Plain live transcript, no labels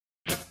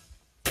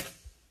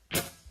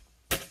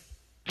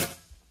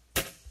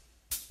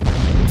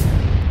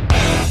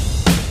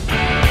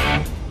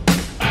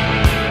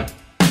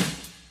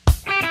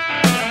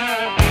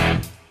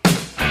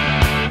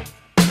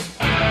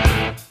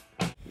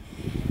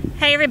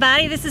Hey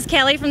everybody, this is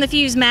Kelly from the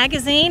Fuze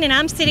magazine, and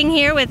I'm sitting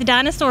here with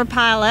Dinosaur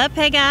Pileup.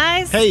 Hey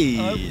guys.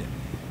 Hey.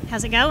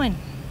 How's it going?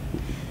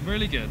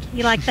 Really good.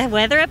 You like the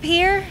weather up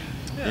here?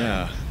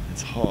 Yeah,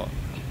 it's hot.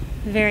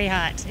 Very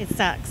hot. It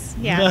sucks.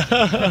 Yeah.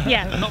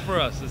 Yeah. Not for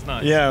us, it's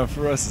nice. Yeah,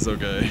 for us it's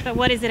okay. But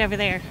what is it over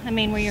there? I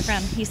mean, where you're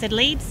from? You said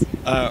Leeds?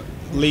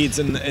 Leeds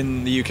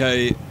in the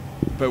UK,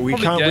 but we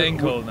Probably can't. getting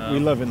cold now. We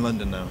live in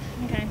London now.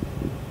 Okay.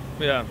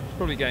 Yeah, it's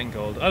probably getting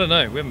cold. I don't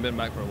know, we haven't been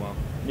back for a while.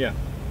 Yeah.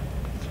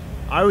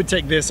 I would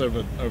take this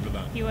over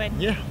that. You would?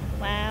 Yeah.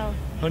 Wow.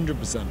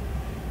 100%.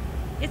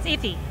 It's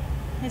iffy.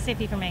 It's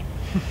iffy for me.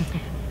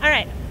 All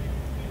right.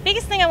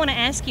 Biggest thing I want to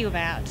ask you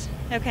about,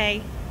 okay,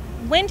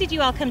 when did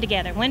you all come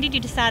together? When did you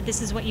decide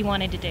this is what you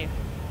wanted to do?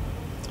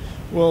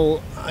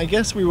 Well, I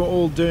guess we were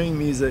all doing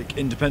music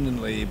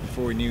independently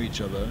before we knew each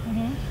other.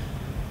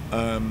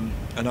 Mm-hmm.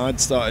 And I'd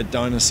started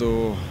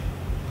Dinosaur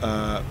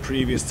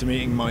previous to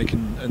meeting Mike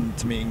and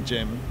to meeting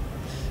Jim.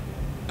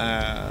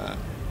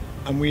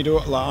 And we'd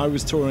all, like, I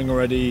was touring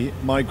already,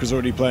 Mike was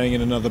already playing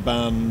in another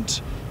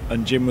band,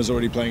 and Jim was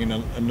already playing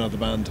in another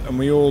band, and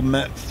we all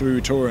met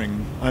through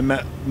touring. I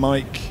met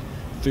Mike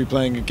through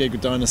playing a gig with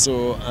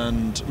Dinosaur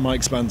and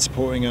Mike's band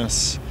supporting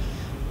us,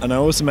 and I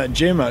also met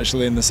Jim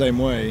actually in the same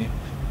way.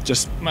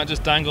 Matt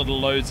just dangled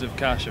loads of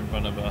cash in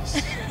front of us.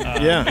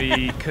 Yeah.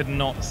 We could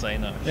not say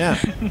no. Yeah.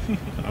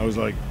 I was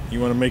like, you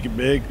want to make it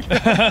big?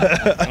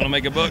 I want to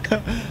make a book.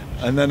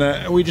 And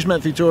then we just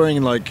met through touring,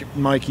 and like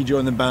Mikey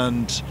joined the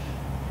band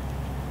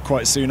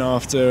quite soon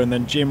after, and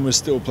then Jim was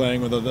still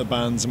playing with other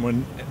bands, and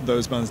when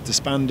those bands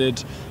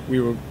disbanded,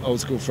 we were old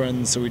school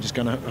friends, so we just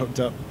kind of hooked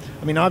up.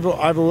 I mean, I've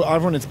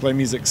wanted to play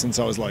music since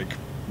I was like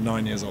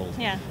 9 years old.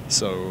 Yeah.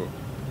 So,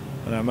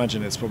 and I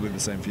imagine it's probably the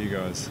same for you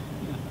guys.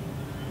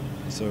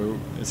 So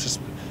it's just,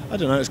 I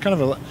don't know, it's kind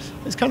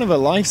of a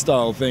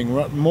lifestyle thing,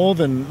 more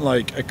than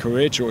like a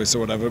career choice or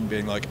whatever,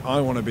 being like, I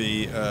want to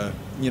be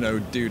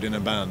dude in a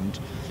band.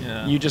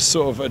 Yeah. You just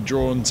sort of are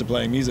drawn to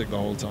playing music the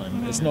whole time.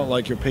 Mm-hmm. It's not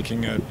like you're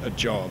picking a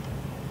job.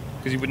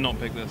 Because you would not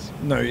pick this.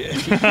 No,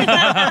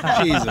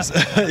 Jesus,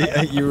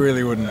 you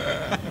really wouldn't.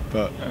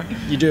 But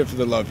you do it for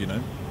the love, you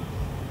know.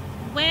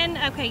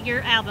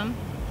 Your album,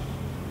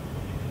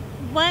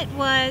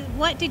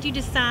 what did you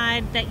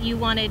decide that you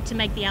wanted to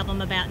make the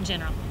album about in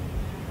general?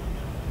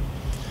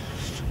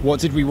 What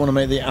did we want to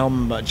make the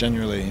album about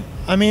generally?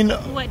 I mean,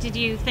 What did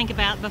you think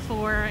about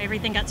before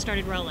everything got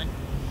started rolling?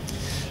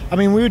 I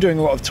mean, we were doing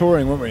a lot of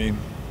touring, weren't we?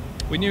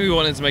 We knew we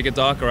wanted to make a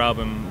darker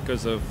album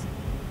because of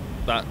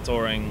that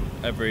touring.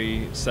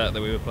 Every set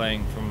that we were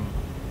playing from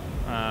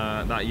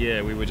that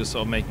year, we were just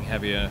sort of making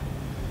heavier.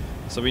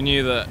 So we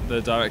knew that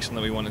the direction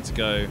that we wanted to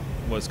go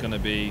was going to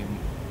be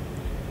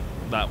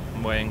that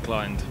way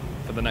inclined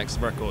for the next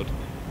record.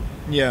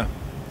 Yeah.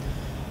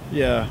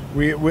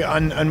 We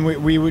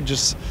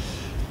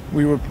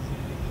were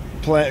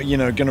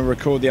going to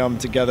record the album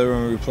together,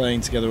 and we were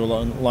playing together a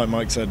lot. And like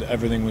Mike said,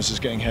 everything was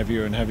just getting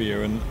heavier and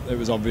heavier, and it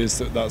was obvious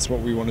that that's what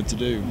we wanted to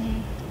do.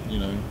 Mm-hmm. You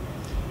know.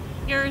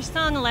 Your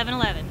song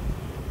 1111.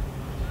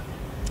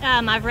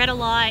 I've read a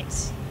lot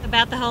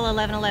about the whole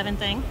 1111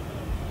 thing.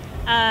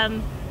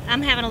 I'm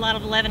having a lot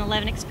of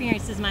 1111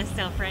 experiences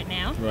myself right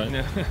now. Right.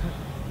 Yeah.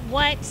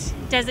 What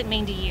does it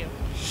mean to you?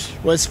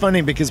 Well, it's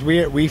funny because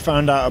we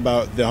found out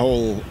about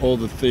all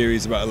the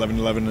theories about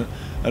 1111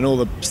 and all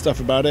the stuff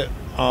about it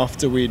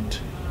after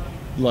it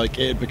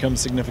had become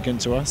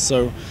significant to us.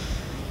 So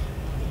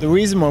the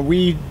reason why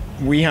we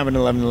have an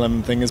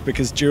 1111 thing is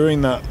because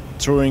during that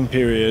touring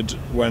period,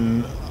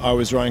 when I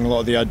was writing a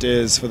lot of the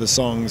ideas for the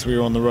songs, we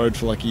were on the road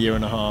for like a year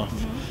and a half.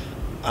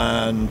 Mm-hmm.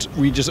 And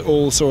we just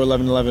all saw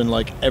 1111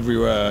 like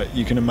everywhere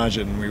you can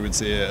imagine. We would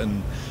see it,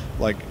 and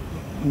like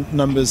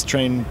numbers,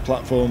 train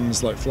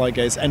platforms, like flight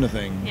gates,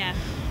 anything. Yeah.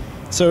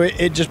 So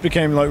it just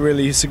became like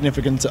really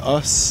significant to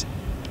us,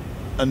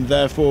 and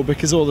therefore,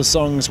 because all the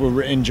songs were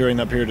written during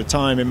that period of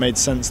time, it made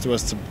sense to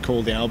us to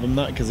call the album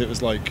that, because it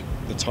was like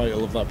the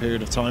title of that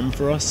period of time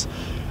for us.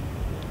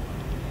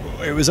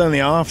 It was only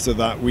after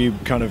that we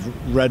kind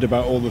of read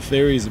about all the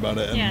theories about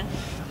it, and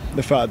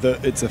the fact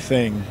that it's a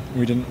thing.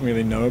 We didn't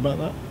really know about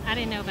that. I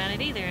didn't know about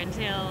it either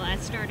until I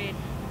started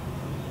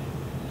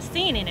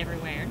seeing it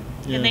everywhere.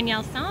 Yeah. And then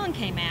y'all's song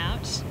came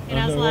out, and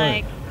I was no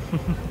like,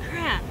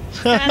 crap.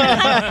 So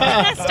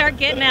I start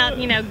getting out,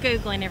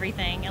 Googling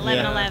everything.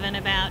 1111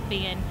 about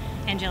being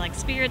angelic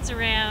spirits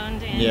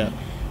around and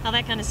all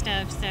that kind of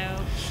stuff.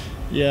 So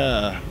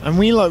yeah, and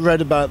we read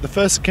about the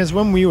first, because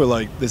when we were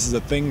like, this is a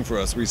thing for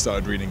us, we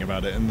started reading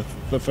about it, and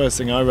the first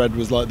thing I read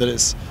was that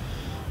it's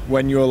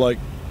when you're like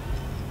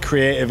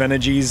creative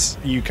energies,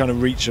 you kind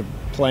of reach a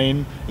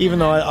plane. Even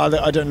though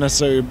I don't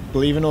necessarily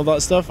believe in all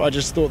that stuff, I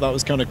just thought that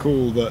was kind of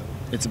cool that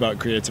it's about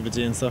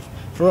creativity and stuff.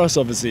 For us,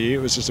 obviously, it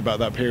was just about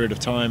that period of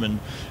time and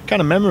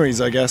kind of memories,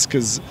 I guess,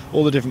 because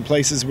all the different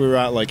places we were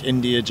at, like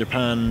India,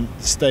 Japan,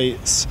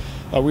 States,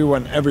 we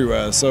went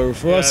everywhere. So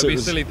for us, it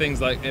was silly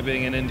things like it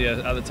being in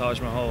India at the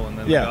Taj Mahal, and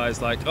then the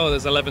guy's like, "Oh,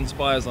 there's 11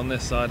 spires on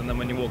this side," and then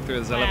when you walk through,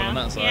 there's 11 on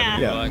that side.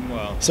 And you're like,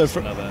 "Well, so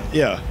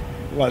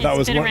like that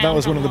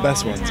was one of the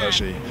best ones,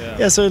 actually.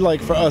 Yeah. So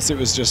like for us, it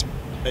was just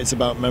it's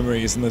about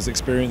memories and those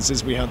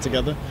experiences we had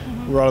together,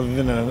 rather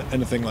than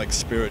anything like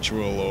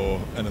spiritual or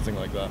anything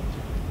like that.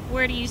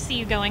 Where do you see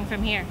you going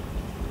from here?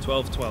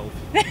 12-12.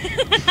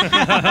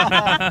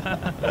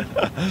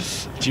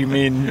 Do you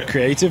mean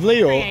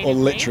creatively or Creatively.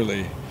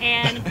 literally?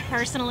 And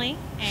personally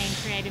and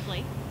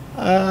creatively.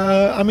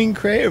 I mean,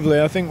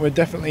 creatively, I think we're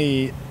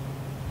definitely,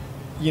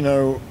 you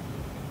know,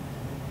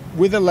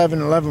 with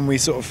 11-11, we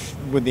sort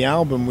of, with the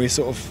album, we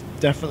sort of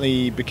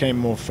definitely became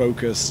more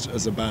focused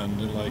as a band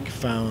and like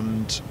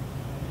found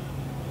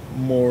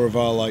more of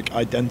our like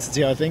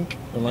identity, I think,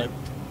 and like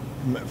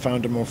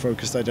found a more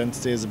focused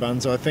identity as a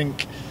band. So I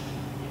think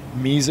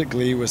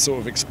musically we're sort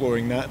of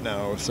exploring that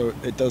now, so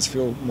it does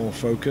feel more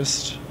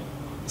focused.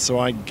 So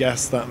I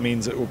guess that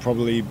means it will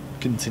probably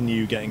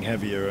continue getting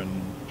heavier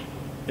and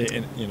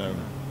you know.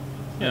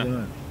 I Yeah. don't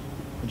know.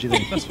 What do you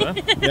think? That's fair.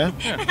 Yeah?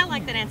 I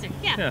like that answer.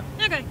 Yeah.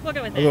 Okay, we'll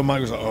go with that. Although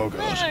Mike was like, oh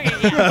gosh. Okay,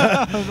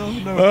 yeah.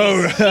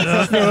 Oh, He's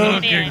just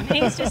soaking it in.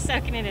 He's just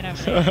soaking it in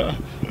over there.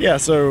 yeah,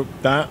 so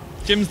that,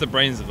 Jim's the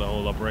brains of the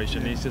whole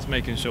operation. He's just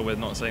making sure we're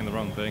not saying the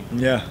wrong thing.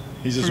 yeah.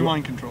 He's just Through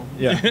mind control.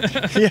 Yeah.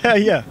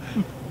 yeah.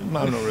 I'm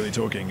not really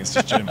talking, it's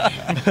just Jim.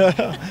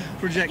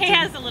 Projecting. He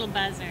has a little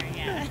buzzer,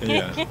 yeah.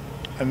 Yeah.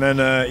 And then,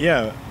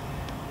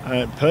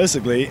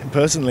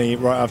 personally,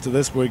 right after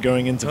this, we're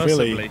going into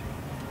Philly.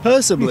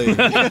 Personally.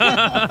 Throw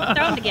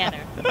them together.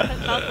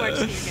 Both words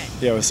to your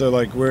good. Yeah, so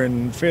like we're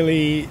in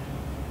Philly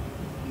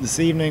this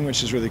evening,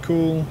 which is really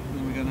cool.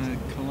 Then we're going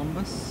to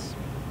Columbus.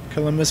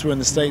 Columbus, we're in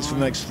the States for the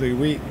next 3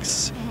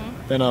 weeks.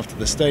 Then after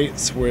the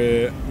States,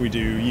 we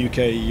do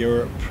UK,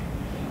 Europe,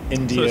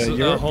 India, So it's a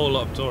Europe. whole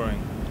lot of touring.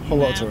 Whole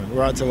lot of Wow. touring.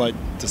 We're out till like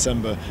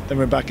December. Then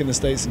we're back in the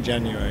States in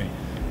January.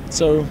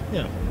 So,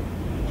 yeah.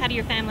 How do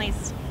your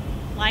families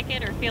like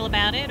it or feel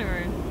about it,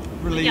 or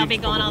will Relieved, y'all be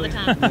gone all the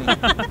time?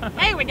 probably.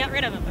 Hey, we got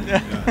rid of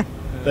them.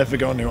 They've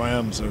forgotten who I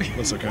am, so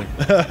that's okay.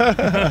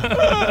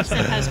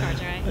 Send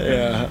postcards, right?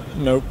 Yeah,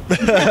 nope.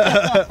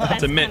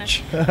 That's To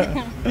Mitch.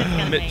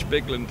 Mitch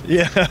Big. Bigland.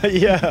 yeah,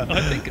 yeah.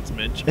 I think it's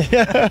Mitch.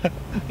 Yeah.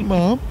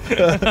 Mom.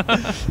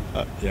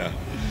 Yeah,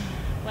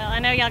 Well, I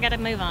know y'all got to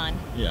move on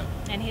yeah.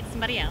 and hit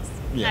somebody else.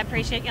 Yeah. I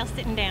appreciate y'all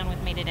sitting down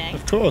with me today.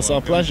 Of course,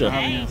 our pleasure.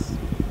 Hey,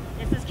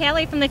 this is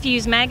Kelly from the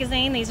Fuze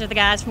magazine. These are the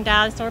guys from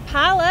Dinosaur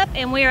Pileup,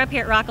 and we are up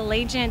here at Rock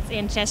Allegiance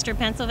in Chester,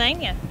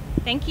 Pennsylvania.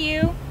 Thank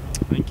you.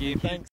 Thank you. Thanks.